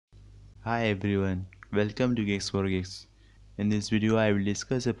Hi everyone, welcome to GeeksforGeeks. In this video I will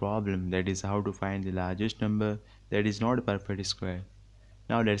discuss a problem, that is how to find the largest number that is not a perfect square.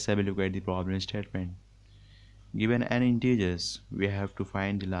 Now let's have a look at the problem statement. Given n integers, we have to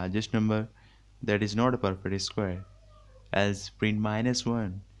find the largest number that is not a perfect square. Else print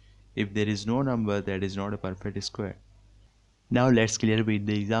 -1 if there is no number that is not a perfect square. Now let's clear with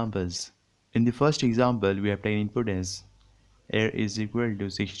the examples. In the first example we have taken input as air is equal to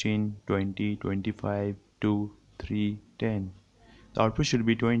 16, 20, 25, 2, 3, 10. The output should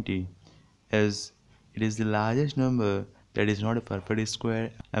be 20, as it is the largest number that is not a perfect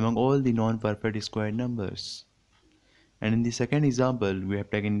square among all the non-perfect square numbers. And in the second example, we have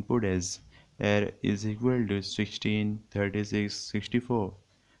taken input as air is equal to 16, 36, 64.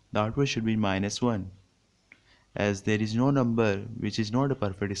 The output should be -1, as there is no number which is not a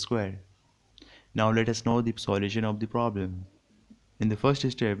perfect square. Now let us know the solution of the problem. In the first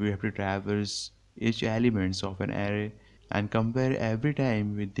step, we have to traverse each elements of an array and compare every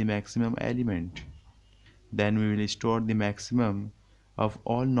time with the maximum element. Then we will store the maximum of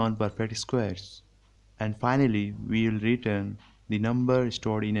all non-perfect squares. And finally, we will return the number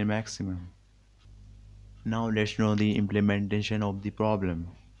stored in a maximum. Now let's know the implementation of the problem.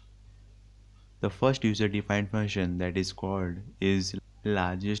 The first user-defined function that is called is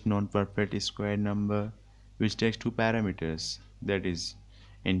largest non-perfect square number, which takes two parameters, that is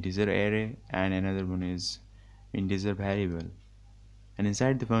integer array and another one is integer variable. And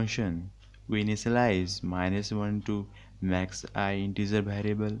inside the function we initialize -1 to max I integer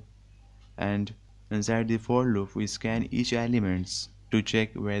variable, and inside the for loop we scan each elements to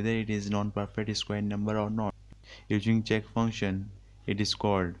check whether it is non-perfect square number or not. Using check function it is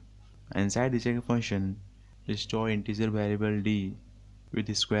called. Inside the check function we store integer variable d with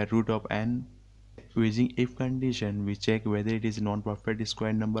the square root of n. Using if condition we check whether it is non-perfect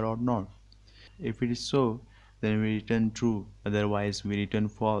square number or not. If it is so, then we return true, otherwise we return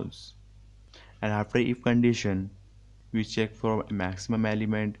false. And after if condition we check for maximum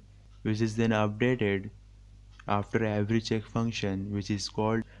element, which is then updated after every check function, which is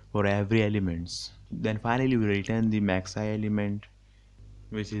called for every elements. Then finally we return the max I element,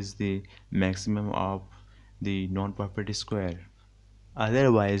 which is the maximum of the non-perfect square.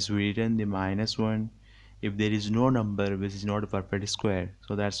 Otherwise we return the -1 if there is no number which is not a perfect square.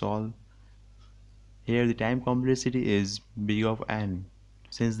 So that's all. Here the time complexity is big of n,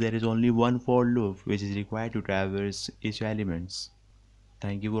 since there is only one for loop which is required to traverse each elements.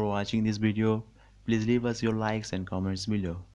 Thank you for watching this video. Please leave us your likes and comments below.